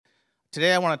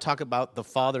Today I want to talk about the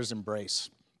Father's embrace.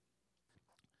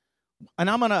 And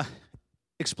I'm going to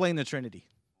explain the Trinity.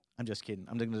 I'm just kidding.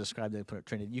 I'm going to describe the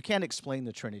Trinity. You can't explain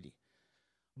the Trinity.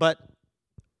 But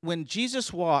when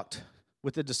Jesus walked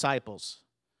with the disciples,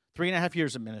 3.5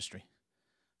 years of ministry,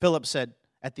 Philip said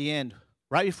at the end,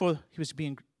 right before he was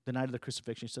being the night of the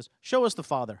crucifixion, he says, "Show us the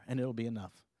Father, and it'll be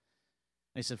enough."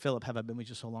 And he said, "Philip, have I been with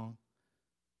you so long?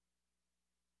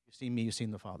 You've seen me, you've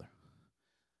seen the Father."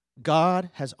 God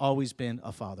has always been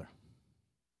a father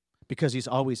because he's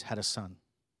always had a son.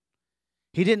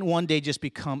 He didn't one day just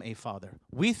become a father.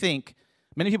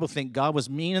 Many people think God was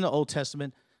mean in the Old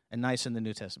Testament and nice in the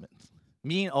New Testament.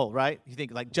 Mean, right? You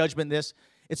think like judgment this.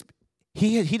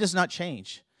 He does not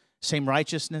change. Same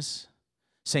righteousness,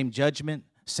 same judgment,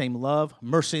 same love,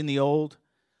 mercy in the old,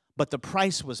 but the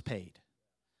price was paid.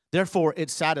 Therefore,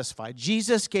 it's satisfied.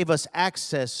 Jesus gave us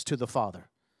access to the Father.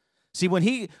 See,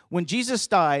 when Jesus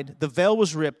died, the veil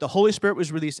was ripped, the Holy Spirit was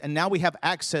released, and now we have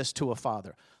access to a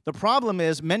Father. The problem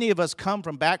is many of us come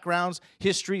from backgrounds,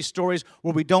 history, stories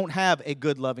where we don't have a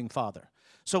good, loving Father.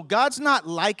 So God's not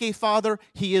like a father,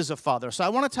 he is a father. So I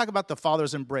want to talk about the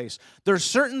Father's embrace. There are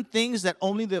certain things that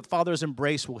only the Father's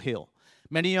embrace will heal.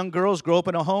 Many young girls grow up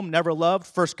in a home, never loved.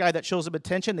 First guy that shows them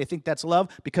attention, they think that's love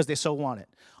because they so want it.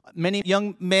 Many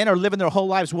young men are living their whole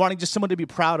lives wanting just someone to be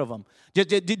proud of them.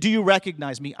 Do you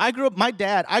recognize me? I grew up in my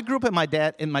dad's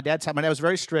house. My dad was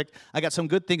very strict. I got some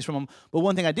good things from him. But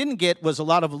one thing I didn't get was a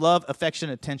lot of love, affection,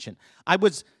 attention. I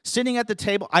was sitting at the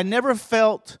table. I never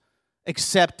felt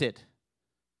accepted.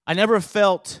 I never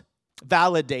felt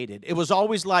validated. It was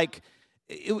always like,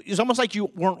 it was almost like you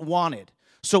weren't wanted.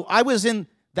 So I was in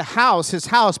his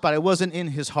house, but I wasn't in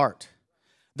his heart.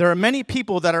 There are many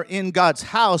people that are in God's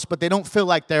house, but they don't feel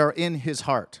like they're in his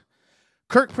heart.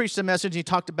 Kirk preached a message. He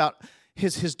talked about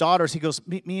his daughters. He goes,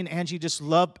 me and Angie just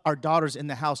love our daughters in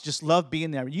the house, just love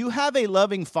being there. You have a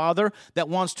loving Father that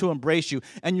wants to embrace you,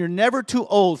 and you're never too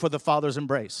old for the Father's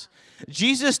embrace.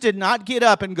 Jesus did not get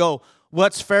up and go,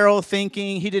 "What's Pharaoh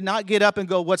thinking?" He did not get up and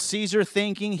go, "What's Caesar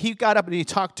thinking?" He got up and he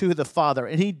talked to the Father,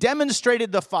 and he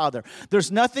demonstrated the Father.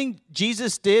 There's nothing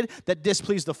Jesus did that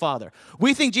displeased the Father.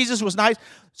 We think Jesus was nice.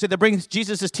 So they bring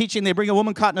Jesus' teaching. They bring a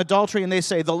woman caught in adultery, and they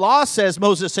say, the law says,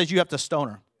 Moses says you have to stone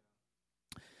her.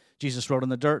 Jesus wrote in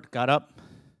the dirt, got up,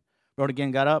 wrote again,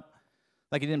 got up.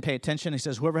 Like he didn't pay attention. He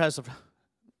says, whoever has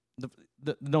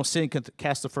no sin can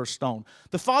cast the first stone.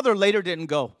 The Father later didn't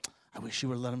go, "I wish you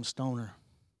would let him stone her.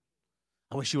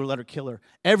 I wish you would let her kill her."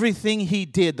 Everything he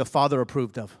did, the Father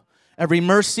approved of. Every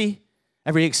mercy,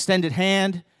 every extended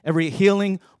hand, every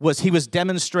healing, he was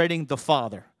demonstrating the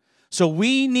Father. So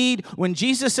when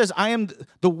Jesus says, "I am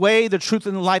the way, the truth,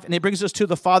 and the life," and he brings us to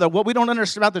the Father, what we don't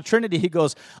understand about the Trinity, he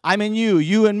goes, "I'm in you,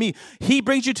 you in me." He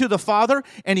brings you to the Father,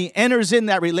 and he enters in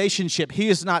that relationship. He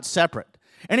is not separate.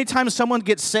 Anytime someone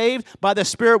gets saved by the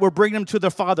Spirit, we're bringing them to the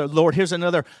Father. Lord, here's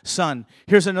another son.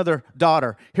 Here's another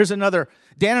daughter. Here's another.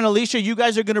 Dan and Alicia, you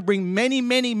guys are going to bring many,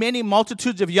 many, many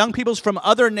multitudes of young people from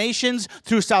other nations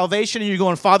through salvation. And you're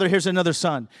going, "Father, here's another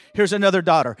son. Here's another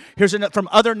daughter. Here's another from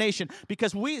other nation."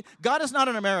 Because God is not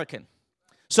an American.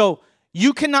 So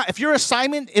you cannot, if your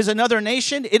assignment is another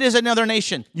nation, it is another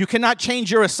nation. You cannot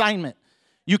change your assignment.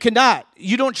 You cannot.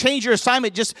 You don't change your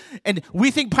assignment and we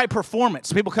think by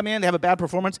performance. People come in, they have a bad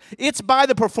performance. It's by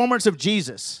the performance of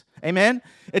Jesus. Amen?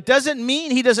 It doesn't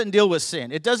mean he doesn't deal with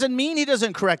sin. It doesn't mean he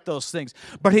doesn't correct those things.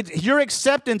 But your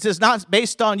acceptance is not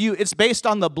based on you. It's based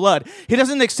on the blood. He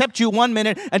doesn't accept you 1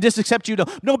 minute and just accept you.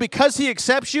 No, because he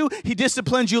accepts you, he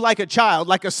disciplines you like a child,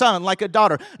 like a son, like a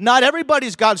daughter. Not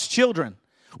everybody's God's children.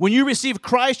 When you receive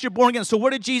Christ, you're born again. So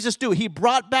what did Jesus do? He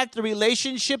brought back the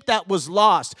relationship that was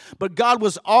lost. But God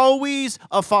was always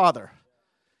a father.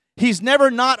 He's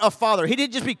never not a father. He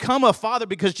didn't just become a father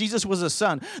because Jesus was a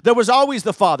son. There was always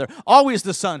the Father, always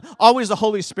the Son, always the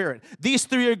Holy Spirit. These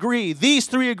three agree.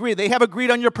 They have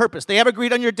agreed on your purpose. They have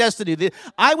agreed on your destiny.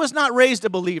 I was not raised a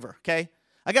believer, okay?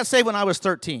 I got saved when I was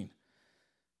 13.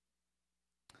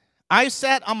 I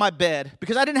sat on my bed,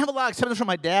 because I didn't have a lot of acceptance from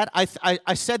my dad.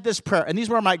 I said this prayer, and these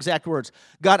were my exact words.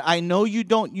 "God, I know you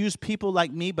don't use people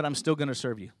like me, but I'm still going to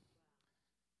serve you."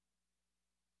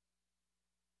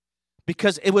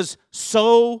 Because it was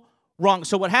so wrong.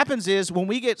 So what happens is when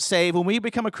we get saved, when we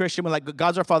become a Christian, we're like,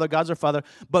 God's our Father,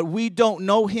 but we don't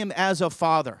know him as a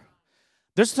father.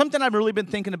 There's something I've really been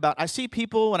thinking about. I see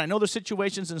people, and I know their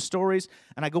situations and stories,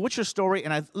 and I go, "What's your story?"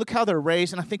 And I look how they're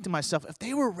raised, and I think to myself, if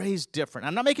they were raised different,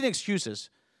 I'm not making excuses.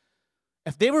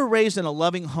 If they were raised in a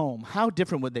loving home, how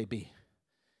different would they be?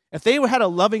 If they had a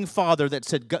loving father that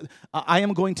said, "I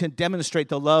am going to demonstrate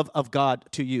the love of God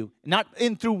to you," not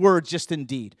through words, just in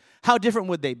deed, how different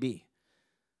would they be?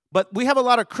 But we have a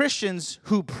lot of Christians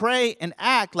who pray and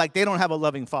act like they don't have a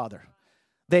loving Father.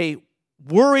 They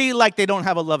worry like they don't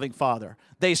have a loving Father.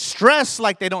 They stress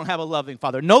like they don't have a loving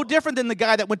Father. No different than the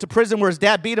guy that went to prison where his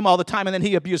dad beat him all the time and then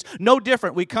he abused. No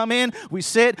different. We come in, we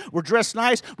sit, we're dressed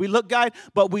nice, we look good,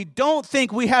 but we don't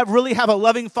think we really have a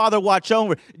loving Father watch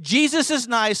over. Jesus is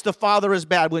nice, the Father is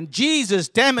bad. When Jesus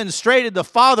demonstrated the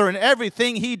Father in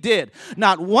everything he did,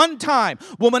 not one time,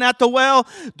 woman at the well,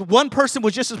 one person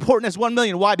was just as important as 1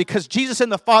 million. Why? Because Jesus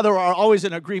and the Father are always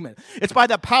in agreement. It's by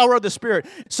the power of the Spirit.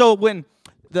 So when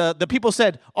the people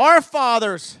said, our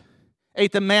fathers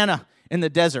ate the manna in the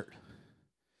desert.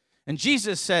 And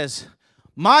Jesus says,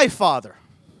 my Father.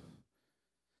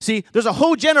 See, there's a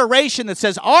whole generation that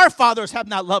says, our fathers have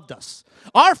not loved us.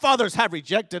 Our fathers have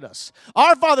rejected us.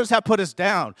 Our fathers have put us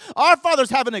down. Our fathers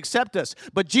haven't accepted us.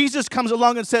 But Jesus comes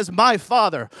along and says, my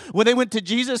Father. When they went to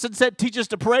Jesus and said, teach us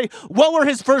to pray, what were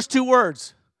his first two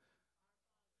words?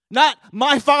 Not,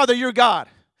 my Father, your God.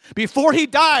 Before he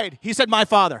died, he said, my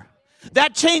Father.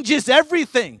 That changes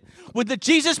everything. When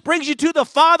Jesus brings you to the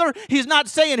Father, he's not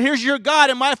saying, here's your God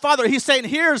and my Father. He's saying,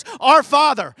 here's our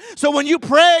Father. So when you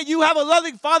pray, you have a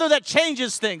loving Father that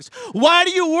changes things. Why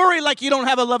do you worry like you don't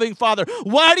have a loving Father?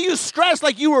 Why do you stress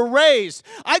like you were raised?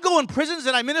 I go in prisons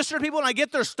and I minister to people and I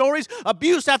get their stories,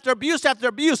 abuse after abuse after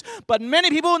abuse. But many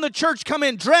people in the church come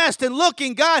in dressed and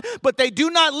looking God, but they do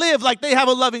not live like they have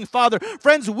a loving Father.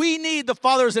 Friends, we need the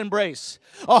Father's embrace.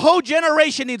 A whole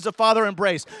generation needs the Father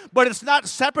embrace, but it's not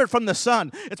separate from the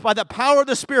Son. It's by the power of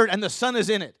the Spirit, and the Son is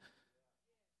in it.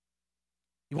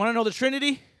 You want to know the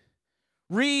Trinity?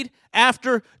 Read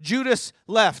after Judas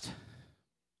left.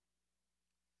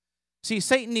 See,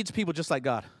 Satan needs people just like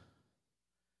God.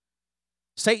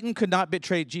 Satan could not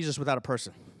betray Jesus without a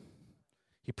person.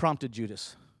 He prompted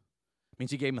Judas. It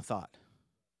means he gave him a thought.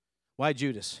 Why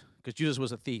Judas? Because Judas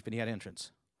was a thief and he had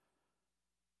entrance.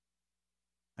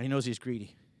 And he knows he's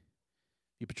greedy.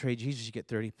 You betray Jesus, you get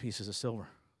 30 pieces of silver.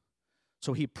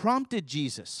 So he prompted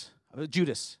Judas.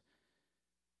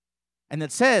 And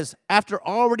it says, after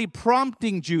already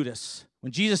prompting Judas,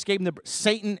 when Jesus gave him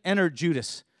Satan entered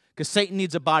Judas. Because Satan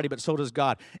needs a body, but so does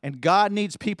God. And God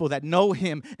needs people that know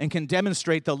him and can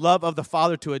demonstrate the love of the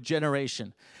Father to a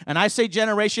generation. And I say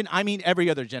generation, I mean every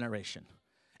other generation.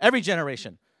 Every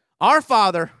generation. Our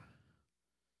fathers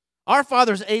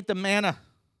ate the manna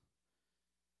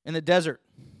in the desert.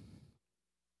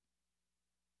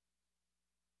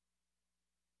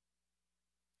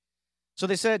 So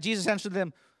they said, Jesus answered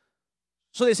them,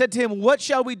 so they said to him, what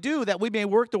shall we do that we may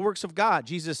work the works of God?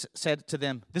 Jesus said to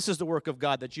them, this is the work of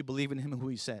God, that you believe in him who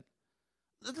he sent.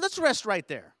 Let's rest right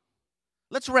there.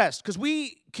 Let's rest, because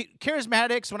we,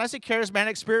 charismatics, when I say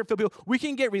charismatic, spirit-filled people, we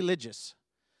can get religious.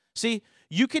 See,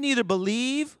 you can either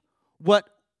believe what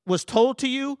was told to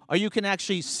you, or you can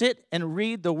actually sit and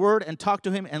read the word and talk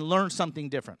to him and learn something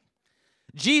different.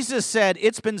 Jesus said,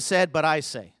 it's been said, but I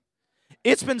say.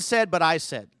 It's been said, but I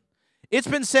said. It's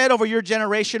been said over your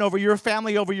generation, over your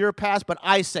family, over your past, but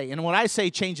I say. And what I say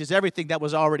changes everything that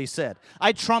was already said.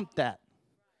 I trumped that.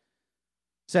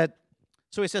 So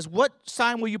he says, what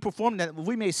sign will you perform that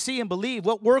we may see and believe?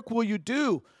 What work will you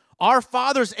do? Our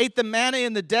fathers ate the manna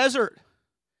in the desert.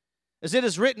 As it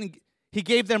is written, he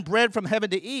gave them bread from heaven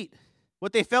to eat.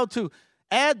 What they failed to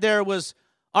add there was,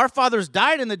 our fathers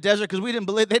died in the desert because they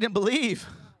didn't believe.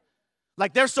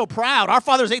 Like they're so proud. Our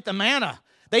fathers ate the manna.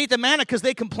 They ate the manna because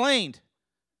they complained,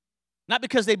 not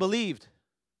because they believed.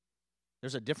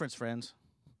 There's a difference, friends.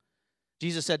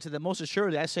 Jesus said to them, most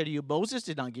assuredly, I say to you, Moses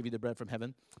did not give you the bread from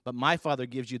heaven, but my Father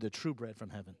gives you the true bread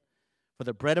from heaven. For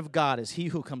the bread of God is he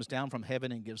who comes down from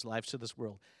heaven and gives life to this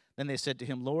world. Then they said to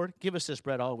him, Lord, give us this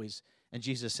bread always. And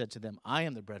Jesus said to them, I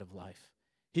am the bread of life.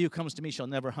 He who comes to me shall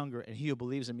never hunger, and he who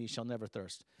believes in me shall never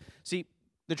thirst. See,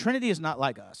 the Trinity is not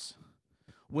like us.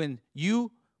 When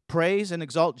you praise and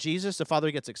exalt Jesus, the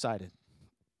Father gets excited.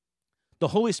 The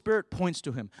Holy Spirit points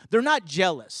to him. They're not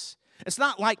jealous. It's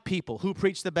not like people who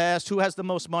preach the best, who has the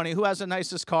most money, who has the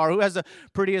nicest car, who has the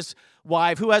prettiest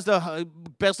wife, who has the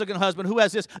best-looking husband, who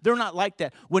has this. They're not like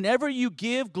that. Whenever you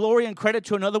give glory and credit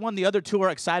to another one, the other two are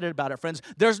excited about it, friends.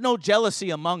 There's no jealousy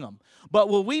among them. But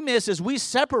what we miss is we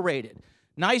separated.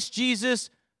 Nice Jesus,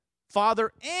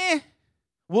 Father,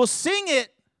 we'll sing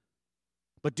it,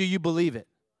 but do you believe it?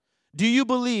 Do you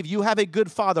believe you have a good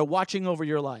Father watching over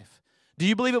your life? Do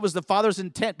you believe it was the Father's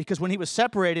intent? Because when he was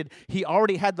separated, he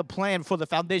already had the plan for the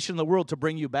foundation of the world to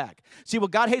bring you back. See,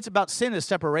 what God hates about sin is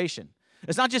separation.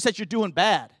 It's not just that you're doing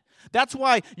bad. That's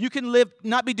why you can live,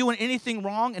 not be doing anything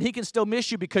wrong, and he can still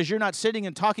miss you because you're not sitting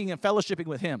and talking and fellowshipping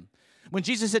with him. When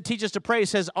Jesus said, teach us to pray, he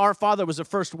says, our Father was the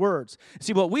first words.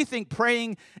 See, what we think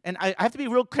praying, and I have to be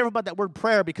real careful about that word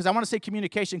prayer because I want to say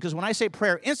communication, because when I say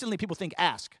prayer, instantly people think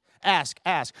ask, ask,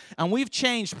 ask. And we've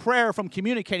changed prayer from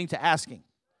communicating to asking.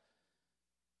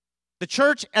 The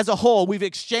church as a whole, we've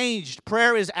exchanged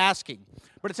prayer is asking.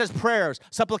 But it says prayers,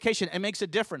 supplication, it makes a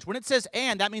difference. When it says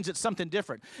and, that means it's something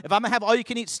different. If I'm going to have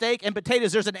all-you-can-eat steak and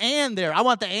potatoes, there's an and there. I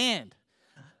want the and.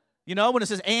 You know, when it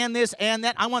says and this, and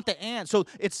that, I want the and. So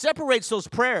it separates those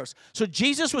prayers. So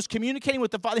Jesus was communicating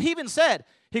with the Father. He even said,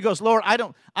 he goes, Lord, I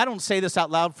don't say this out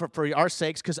loud for our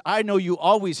sakes because I know you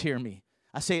always hear me.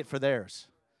 I say it for theirs.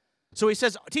 So he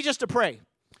says, teach us to pray.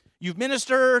 You've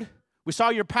ministered. We saw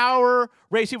your power,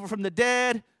 raise people from the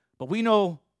dead, but we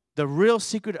know the real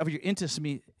secret of your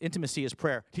intimacy is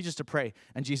prayer. Teach us to pray.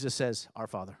 And Jesus says, our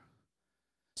Father.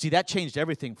 See, that changed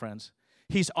everything, friends.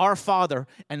 He's our Father,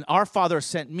 and our Father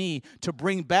sent me to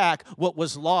bring back what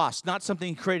was lost, not something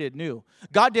he created new.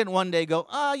 God didn't one day go,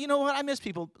 you know what, I miss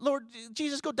people. Lord,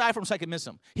 Jesus, go die for them so I can miss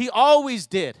them. He always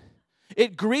did.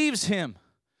 It grieves him.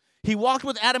 He walked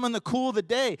with Adam in the cool of the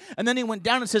day, and then he went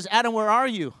down and says, Adam, where are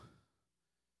you?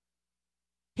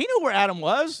 He knew where Adam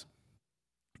was.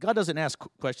 God doesn't ask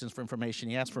questions for information.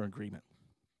 He asks for agreement.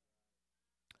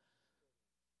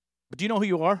 But do you know who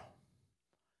you are?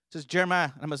 It says,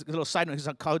 Jeremiah, and I'm a little side note, he's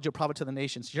called you a prophet to the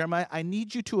nations. Jeremiah, I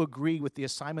need you to agree with the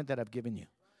assignment that I've given you.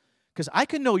 Because I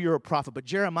can know you're a prophet, but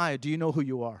Jeremiah, do you know who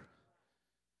you are?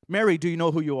 Mary, do you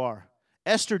know who you are?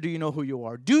 Esther, do you know who you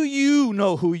are? Do you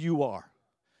know who you are?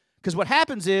 Because what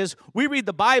happens is we read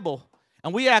the Bible,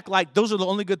 and we act like those are the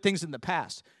only good things in the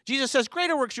past. Jesus says,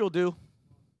 greater works you'll do.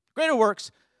 Greater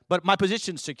works, but my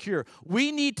position's secure.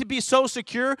 We need to be so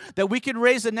secure that we can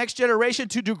raise the next generation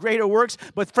to do greater works.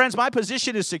 But friends, my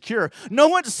position is secure. No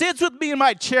one sits with me in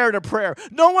my chair to prayer.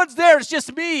 No one's there. It's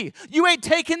just me. You ain't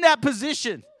taking that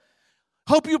position.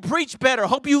 Hope you preach better.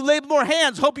 Hope you lay more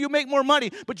hands. Hope you make more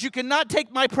money. But you cannot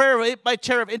take my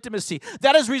chair of intimacy.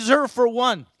 That is reserved for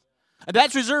one. And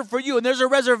that's reserved for you. And there's a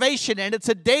reservation, and it's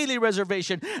a daily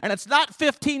reservation. And it's not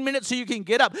 15 minutes so you can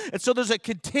get up. And so there's a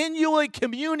continually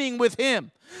communing with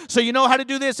him. So you know how to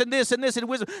do this and this and this and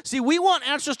wisdom. See, we want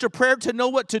answers to prayer to know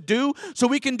what to do so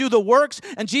we can do the works.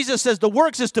 And Jesus says the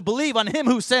works is to believe on him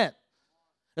who sent.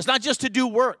 It's not just to do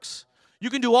works. You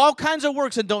can do all kinds of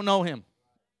works and don't know him.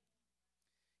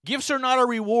 Gifts are not a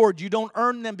reward. You don't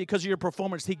earn them because of your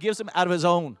performance. He gives them out of his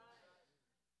own.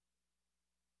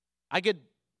 I could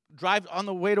drive on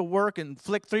the way to work and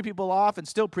flick 3 people off and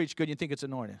still preach good. You think it's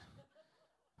anointed.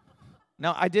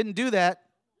 Now, I didn't do that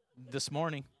this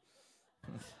morning.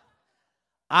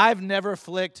 I've never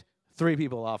flicked 3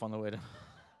 people off on the way to.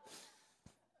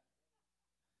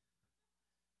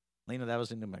 Lena, that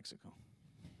was in New Mexico.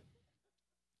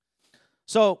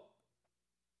 So,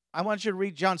 I want you to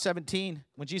read John 17.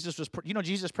 When Jesus was,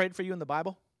 Jesus prayed for you in the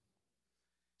Bible?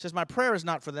 It says, my prayer is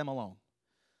not for them alone.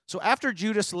 So after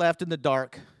Judas left in the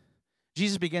dark,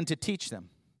 Jesus began to teach them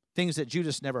things that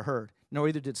Judas never heard, nor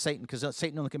either did Satan, because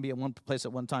Satan only can be at one place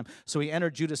at one time. So he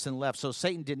entered Judas and left. So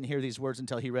Satan didn't hear these words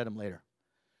until he read them later.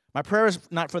 My prayer is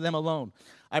not for them alone.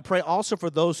 I pray also for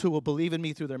those who will believe in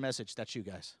me through their message. That's you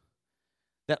guys.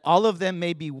 That all of them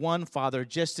may be one, Father,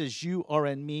 just as you are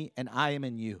in me and I am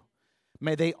in you.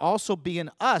 May they also be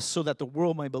in us so that the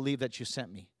world may believe that you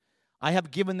sent me. I have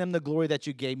given them the glory that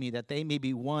you gave me, that they may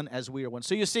be one as we are one.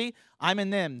 So you see, I'm in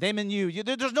them in you.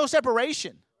 There's no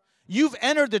separation. You've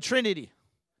entered the Trinity.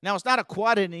 Now, it's not a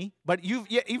quadity, but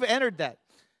you've entered that.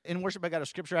 In worship, I got a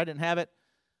scripture. I didn't have it.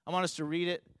 I want us to read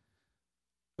it.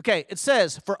 Okay, it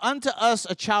says, for unto us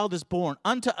a child is born,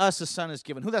 unto us a son is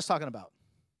given. Who that's talking about?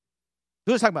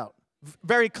 Who that's talking about?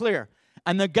 Very clear.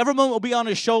 And the government will be on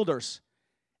his shoulders,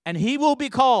 and he will be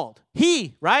called.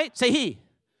 He, right? Say he.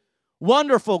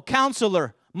 Wonderful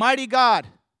Counselor, Mighty God.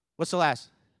 What's the last?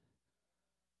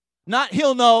 Not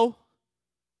he'll know.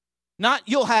 Not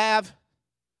you'll have.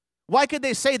 Why could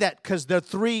they say that? Because the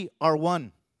 3 are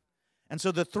one. And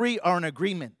so the 3 are in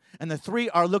agreement. And the 3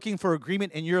 are looking for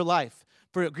agreement in your life.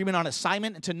 For agreement on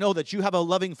assignment, and to know that you have a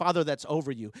loving Father that's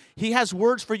over you. He has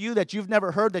words for you that you've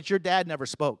never heard, that your dad never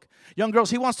spoke. Young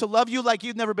girls, he wants to love you like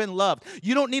you've never been loved.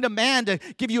 You don't need a man to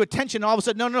give you attention. All of a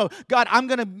sudden, no. God, I'm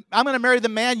gonna marry the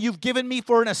man you've given me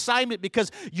for an assignment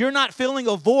because you're not filling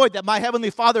a void that my heavenly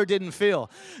Father didn't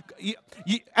fill.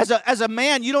 As a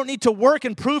man, you don't need to work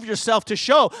and prove yourself to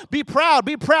show. Be proud,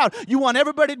 be proud. You want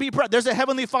everybody to be proud. There's a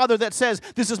heavenly Father that says,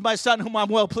 this is my son whom I'm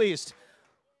well pleased.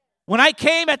 When I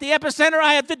came at the epicenter,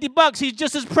 I had $50. He's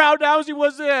just as proud now as he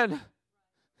was then.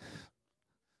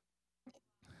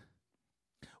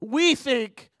 We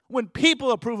think when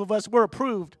people approve of us, we're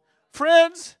approved.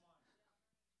 Friends,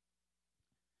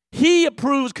 He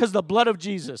approves because of the blood of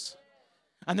Jesus.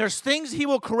 And there's things he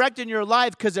will correct in your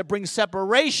life because it brings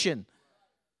separation.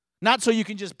 Not so you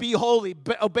can just be holy,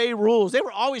 obey rules. They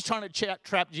were always trying to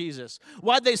trap Jesus.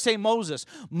 Why'd they say Moses?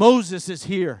 Moses is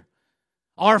here.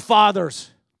 Our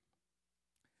fathers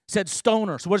said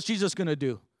stoner. So what's Jesus going to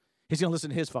do? He's going to listen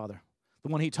to his father, the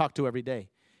one he talked to every day.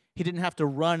 He didn't have to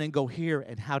run and go hear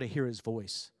and how to hear his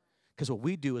voice. Because what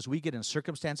we do is we get in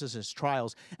circumstances as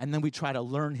trials, and then we try to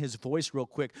learn his voice real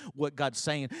quick, what God's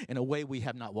saying in a way we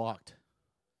have not walked.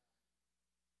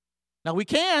 Now we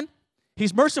can.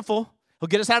 He's merciful. He'll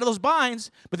get us out of those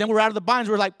binds, but then we're out of the binds.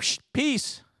 We're like,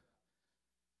 peace.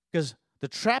 Because the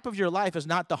trap of your life is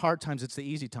not the hard times, it's the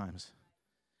easy times.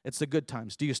 It's the good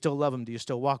times. Do you still love him? Do you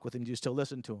still walk with him? Do you still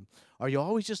listen to him? Are you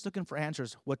always just looking for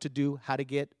answers, what to do, how to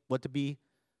get, what to be,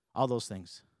 all those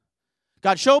things?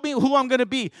 God, show me who I'm going to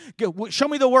be. Show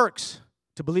me the works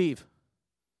to believe.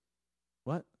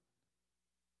 What?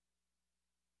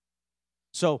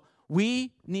 So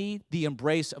we need the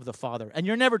embrace of the Father, and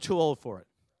you're never too old for it.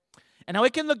 And now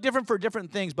it can look different for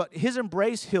different things, but his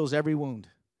embrace heals every wound.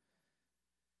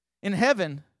 In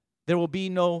heaven, there will be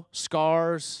no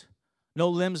scars, no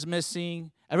limbs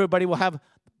missing. Everybody will have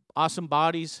awesome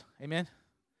bodies. Amen?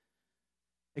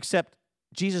 Except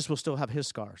Jesus will still have his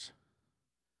scars.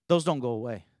 Those don't go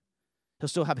away. He'll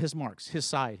still have his marks, his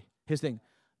side, his thing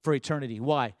for eternity.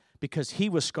 Why? Because he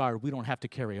was scarred. We don't have to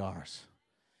carry ours.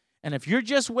 And if you're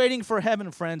just waiting for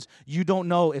heaven, friends, you don't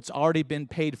know it's already been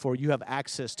paid for. You have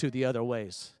access to the other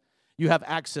ways. You have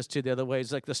access to the other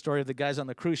ways. Like the story of the guys on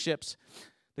the cruise ships.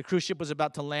 The cruise ship was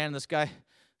about to land. This guy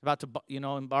about to,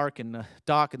 embark in the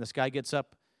dock, and this guy gets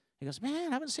up. He goes, man,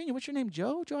 I haven't seen you. What's your name,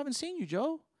 Joe? Joe, I haven't seen you,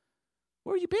 Joe.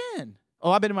 Where have you been?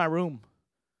 Oh, I've been in my room.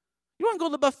 You want to go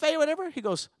to the buffet or whatever? He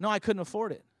goes, no, I couldn't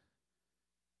afford it.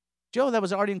 Joe, that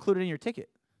was already included in your ticket.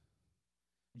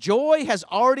 Joy has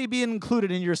already been included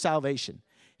in your salvation.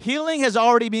 Healing has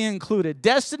already been included.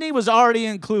 Destiny was already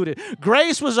included.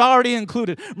 Grace was already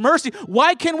included. Mercy.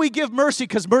 Why can we give mercy?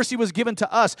 Because mercy was given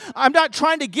to us. I'm not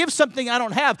trying to give something I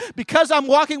don't have. Because I'm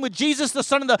walking with Jesus, the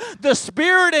Son of the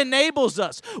Spirit enables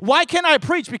us. Why can I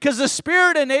preach? Because the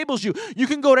Spirit enables you. You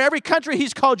can go to every country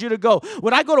He's called you to go.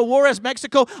 When I go to Juarez,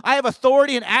 Mexico, I have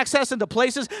authority and access into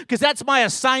places because that's my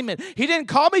assignment. He didn't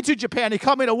call me to Japan. He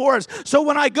called me to Juarez. So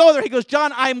when I go there, He goes,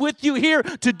 John, I'm with you here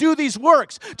to do these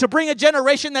works, to bring a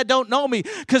generation that don't know me,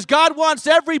 because God wants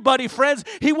everybody, friends.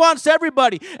 He wants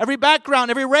everybody, every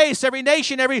background, every race, every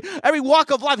nation, every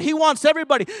walk of life. He wants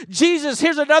everybody. Jesus,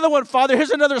 here's another one, Father. Here's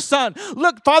another son.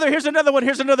 Look, Father, here's another one.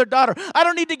 Here's another daughter. I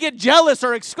don't need to get jealous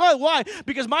or exclude. Why?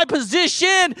 Because my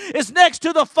position is next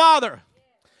to the Father.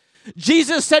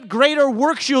 Jesus said, greater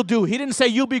works you'll do. He didn't say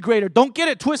you'll be greater. Don't get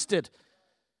it twisted.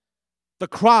 The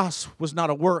cross was not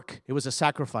a work. It was a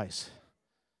sacrifice.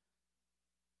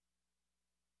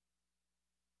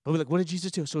 But we're like, what did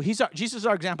Jesus do? So Jesus is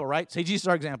our example, right? Say Jesus is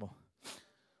our example.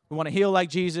 We want to heal like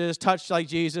Jesus, touch like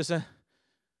Jesus.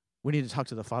 We need to talk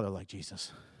to the Father like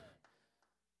Jesus.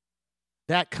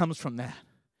 That comes from that.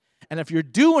 And if you're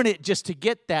doing it just to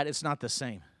get that, it's not the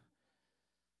same.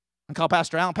 I call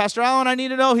Pastor Allen. Pastor Allen, I need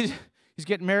to know he's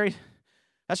getting married.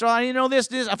 Pastor Allen, I need to know this.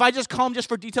 If I just call him just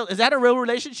for details, is that a real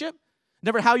relationship?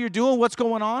 Never how you're doing, what's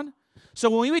going on? So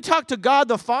when we talk to God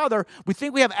the Father, we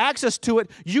think we have access to it.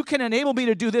 You can enable me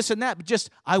to do this and that, but just,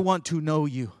 I want to know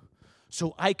you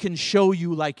so I can show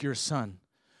you like your son.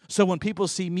 So when people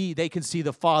see me, they can see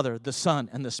the Father, the Son,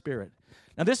 and the Spirit.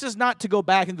 Now, this is not to go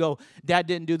back and go, Dad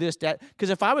didn't do this, Dad. Because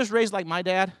if I was raised like my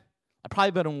dad, I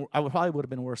probably would have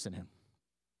been worse than him.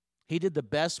 He did the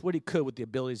best what he could with the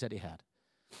abilities that he had.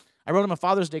 I wrote him a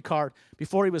Father's Day card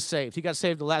before he was saved. He got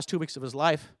saved the last 2 weeks of his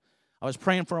life. I was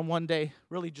praying for him one day,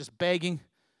 really just begging.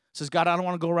 Says, God, I don't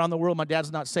want to go around the world. My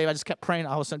dad's not saved. I just kept praying.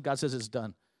 All of a sudden, God says it's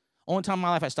done. Only time in my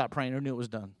life I stopped praying, I knew it was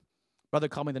done. Brother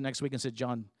called me the next week and said,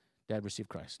 John, Dad received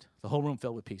Christ. The whole room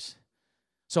filled with peace.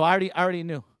 So I already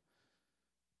knew.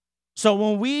 So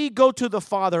when we go to the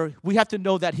Father, we have to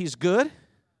know that He's good.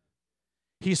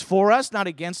 He's for us, not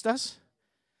against us.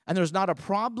 And there's not a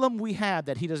problem we have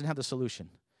that He doesn't have the solution.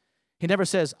 He never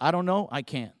says, I don't know, I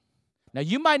can't. Now,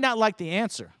 you might not like the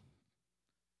answer.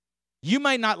 You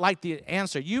might not like the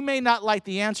answer. You may not like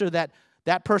the answer that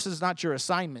that person's not your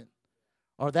assignment,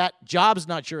 or that job's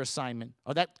not your assignment,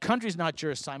 or that country's not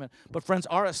your assignment. But friends,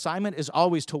 our assignment is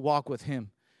always to walk with Him,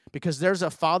 because there's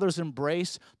a Father's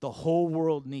embrace the whole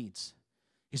world needs.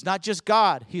 He's not just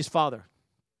God, He's Father.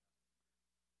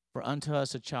 For unto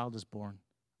us a child is born,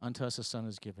 unto us a son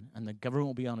is given, and the government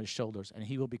will be on His shoulders, and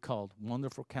He will be called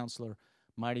Wonderful Counselor,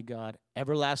 Mighty God,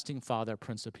 Everlasting Father,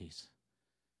 Prince of Peace.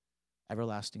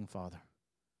 Everlasting Father.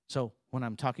 So when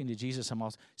I'm talking to Jesus, I'm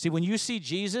also, see, when you see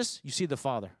Jesus, you see the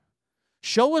Father.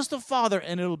 Show us the Father,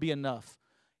 and it'll be enough.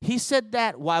 He said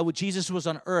that while Jesus was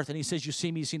on earth, and he says, you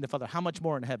see me, you see the Father. How much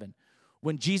more in heaven?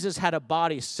 When Jesus had a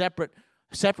body separate,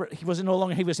 he wasn't no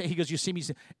longer, he goes, you see me,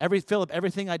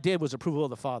 everything I did was approval of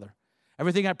the Father.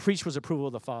 Everything I preached was approval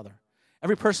of the Father.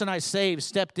 Every person I saved,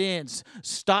 stepped in,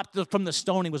 stopped from the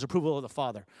stoning was approval of the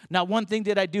Father. Not one thing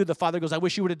did I do. The Father goes, I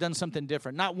wish you would have done something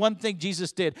different. Not one thing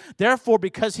Jesus did. Therefore,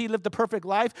 because he lived the perfect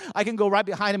life, I can go right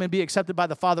behind him and be accepted by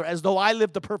the Father as though I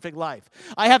lived the perfect life.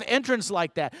 I have entrance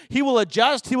like that. He will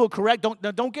adjust. He will correct.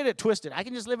 Don't get it twisted. I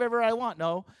can just live wherever I want.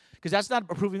 No, because that's not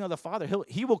approving of the Father.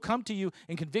 He will come to you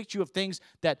and convict you of things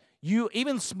that you,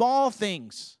 even small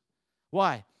things.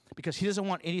 Why? Because he doesn't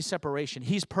want any separation.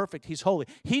 He's perfect. He's holy.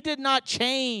 He did not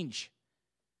change.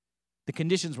 The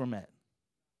conditions were met.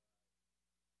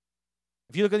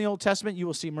 If you look in the Old Testament, you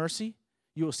will see mercy.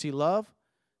 You will see love.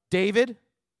 David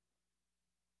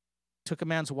took a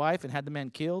man's wife and had the man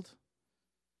killed.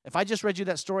 If I just read you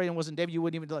that story and it wasn't David, you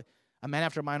wouldn't even be like, a man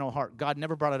after mine own heart. God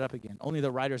never brought it up again. Only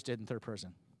the writers did in third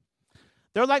person.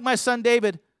 They're like my son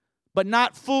David, but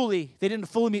not fully. They didn't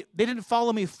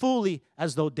follow me fully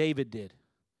as though David did.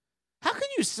 How can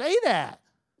you say that?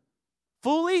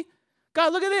 Fully?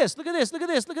 God, look at this, look at this, look at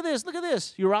this, look at this, look at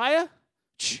this. Uriah?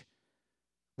 Shh.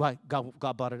 Right,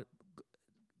 God bought it.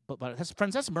 But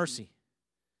friends, that's mercy.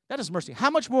 That is mercy.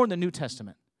 How much more in the New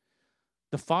Testament?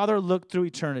 The Father looked through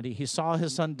eternity. He saw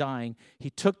his Son dying. He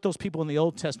took those people in the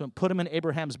Old Testament, put them in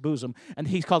Abraham's bosom, and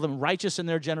he called them righteous in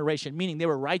their generation, meaning they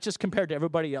were righteous compared to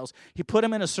everybody else. He put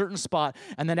them in a certain spot,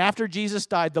 and then after Jesus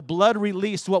died, the blood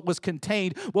released what was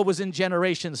contained, what was in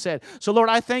generations said. So, Lord,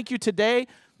 I thank you today.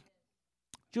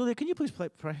 Julia, can you please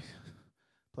pray?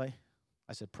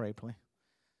 I said pray. I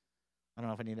don't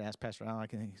know if I need to ask Pastor Al. I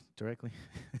can directly.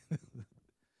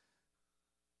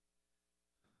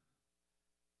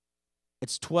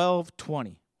 It's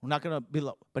 12:20. We're not going to be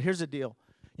low. But here's the deal.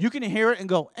 You can hear it and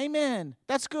go, amen,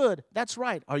 that's good, that's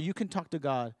right. Or you can talk to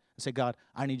God and say, God,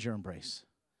 I need your embrace.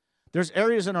 There's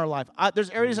areas in our life.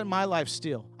 There's areas in my life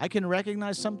still. I can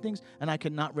recognize some things and I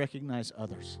cannot recognize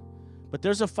others. But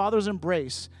there's a Father's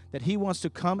embrace that he wants to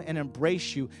come and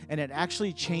embrace you, and it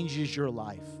actually changes your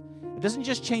life. It doesn't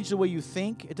just change the way you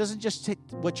think. It doesn't just take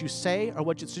what you say or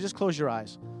so just close your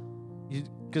eyes.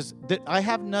 Because I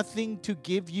have nothing to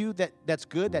give you that's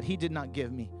good that he did not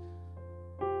give me.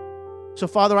 So,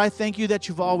 Father, I thank you that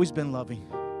you've always been loving,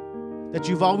 that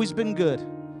you've always been good,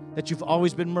 that you've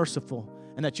always been merciful,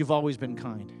 and that you've always been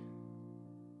kind.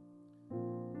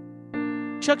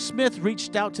 Chuck Smith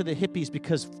reached out to the hippies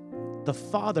because the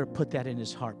Father put that in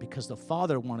his heart, because the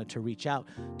Father wanted to reach out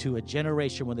to a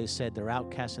generation where they said they're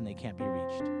outcasts and they can't be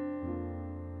reached.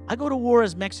 I go to war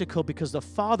as Mexico because the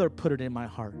Father put it in my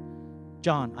heart.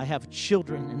 John, I have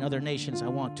children in other nations I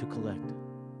want to collect.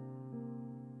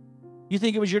 You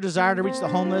think it was your desire to reach the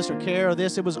homeless or care or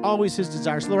this? It was always his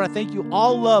desire. So, Lord, I thank you.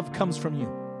 All love comes from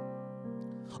you.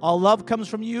 All love comes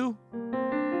from you.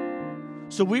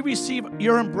 So we receive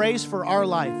your embrace for our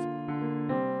life.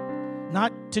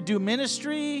 Not to do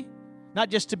ministry, not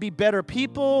just to be better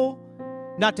people,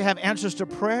 not to have answers to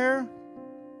prayer,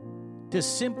 to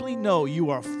simply know you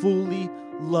are fully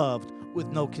loved with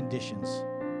no conditions.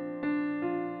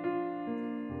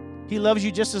 He loves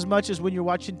you just as much as when you're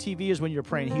watching TV as when you're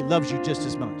praying. He loves you just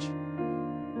as much.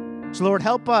 So, Lord,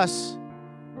 help us.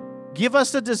 Give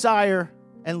us the desire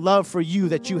and love for you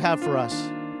that you have for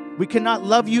us. We cannot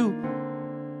love you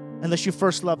unless you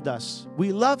first loved us.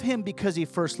 We love him because he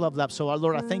first loved us. So, our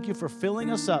Lord, I thank you for filling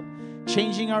us up,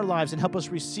 changing our lives, and help us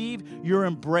receive your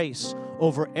embrace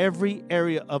over every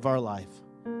area of our life.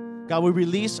 God, we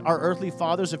release our earthly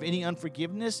fathers of any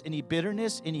unforgiveness, any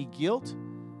bitterness, any guilt,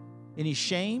 any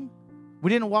shame. We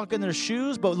didn't walk in their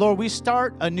shoes, but Lord, we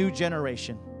start a new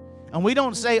generation. And we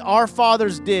don't say our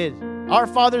fathers did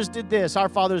this, our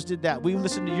fathers did that. We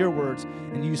listen to your words,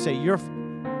 and you say,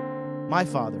 my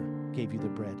Father gave you the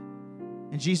bread.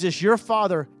 And Jesus, your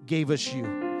Father gave us you.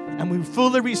 And we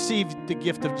fully received the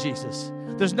gift of Jesus.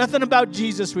 There's nothing about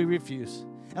Jesus we refuse.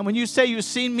 And when you say you've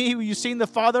seen me, you've seen the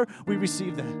Father, we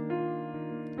receive that.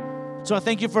 So I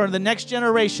thank you for the next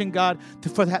generation, God,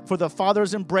 for the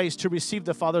Father's embrace, to receive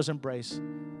the Father's embrace.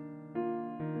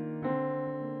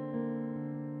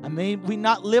 And may we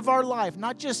not live our life,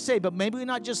 not just say, but maybe we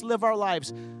not just live our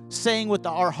lives saying with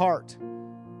our heart,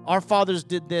 our fathers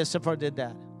did this, our father did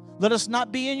that. Let us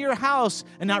not be in your house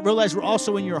and not realize we're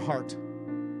also in your heart.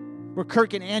 Where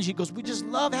Kirk and Angie goes, we just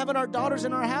love having our daughters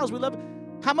in our house. We love.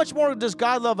 How much more does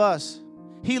God love us?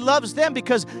 He loves them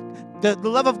because the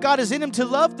love of God is in him to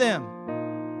love them.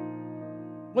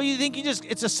 Well, you think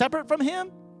it's a separate from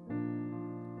him?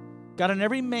 God, on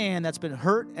every man that's been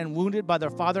hurt and wounded by their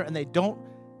father and they don't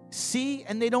see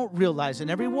and they don't realize, and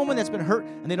every woman that's been hurt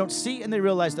and they don't see and they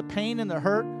realize the pain and the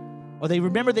hurt, or they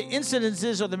remember the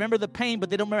incidences or they remember the pain, but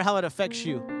they don't remember how it affects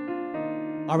you,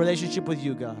 our relationship with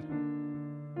you, God.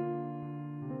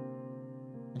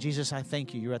 And Jesus, I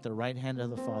thank you. You're at the right hand of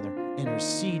the Father,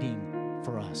 interceding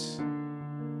for us.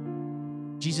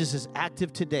 Jesus is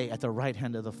active today at the right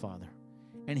hand of the Father.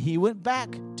 And he went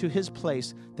back to his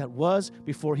place that was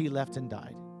before he left and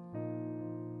died.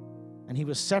 And he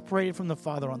was separated from the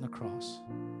Father on the cross.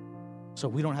 So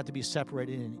we don't have to be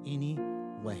separated in any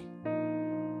way.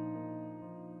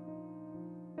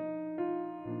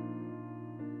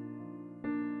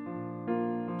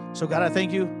 So God, I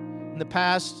thank you. In the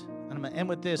past, and I'm going to end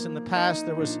with this, in the past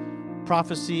there was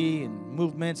prophecy and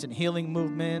movements and healing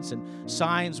movements and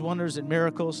signs, wonders, and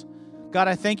miracles. God,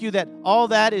 I thank you that all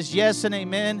that is yes and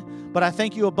amen, but I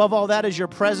thank you above all that is your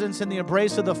presence and the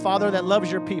embrace of the Father that loves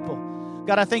your people.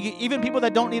 God, I thank you, even people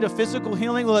that don't need a physical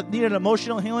healing, that need an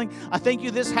emotional healing, I thank you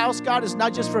this house, God, is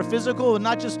not just for physical, and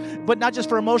not just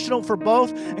for emotional, for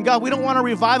both. And God, we don't want a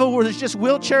revival where there's just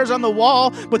wheelchairs on the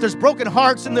wall, but there's broken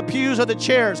hearts in the pews or the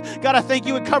chairs. God, I thank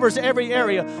you it covers every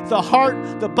area, the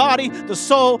heart, the body, the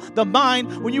soul, the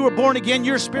mind. When you were born again,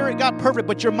 your spirit got perfect,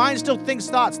 but your mind still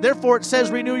thinks thoughts. Therefore, it says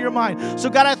renew your mind. So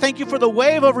God, I thank you for the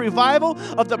wave of revival,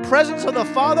 of the presence of the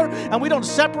Father, and we don't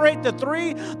separate the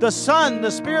three, the Son,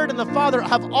 the Spirit, and the Father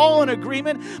have all in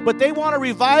agreement, but they want a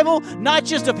revival, not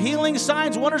just of healing,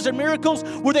 signs, wonders, and miracles,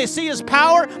 where they see his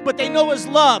power, but they know his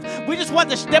love. We don't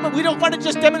want to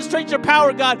just demonstrate your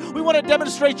power, God. We want to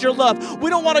demonstrate your love. We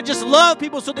don't want to just love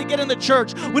people so they get in the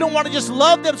church. We don't want to just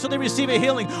love them so they receive a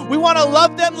healing. We want to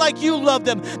love them like you love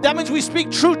them. That means we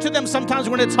speak truth to them sometimes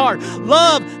when it's hard.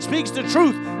 Love speaks the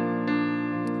truth.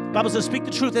 The Bible says speak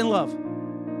the truth in love.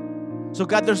 So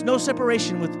God, there's no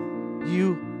separation with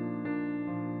you,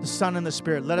 the Son and the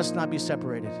Spirit. Let us not be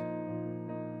separated.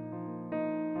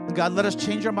 And God, let us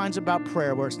change our minds about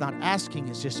prayer, where it's not asking,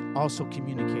 it's just also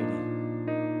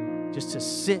communicating. Just to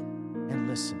sit and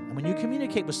listen. And when you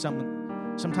communicate with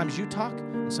someone, sometimes you talk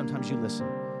and sometimes you listen.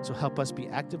 So help us be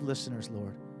active listeners,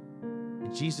 Lord.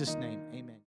 In Jesus' name, amen.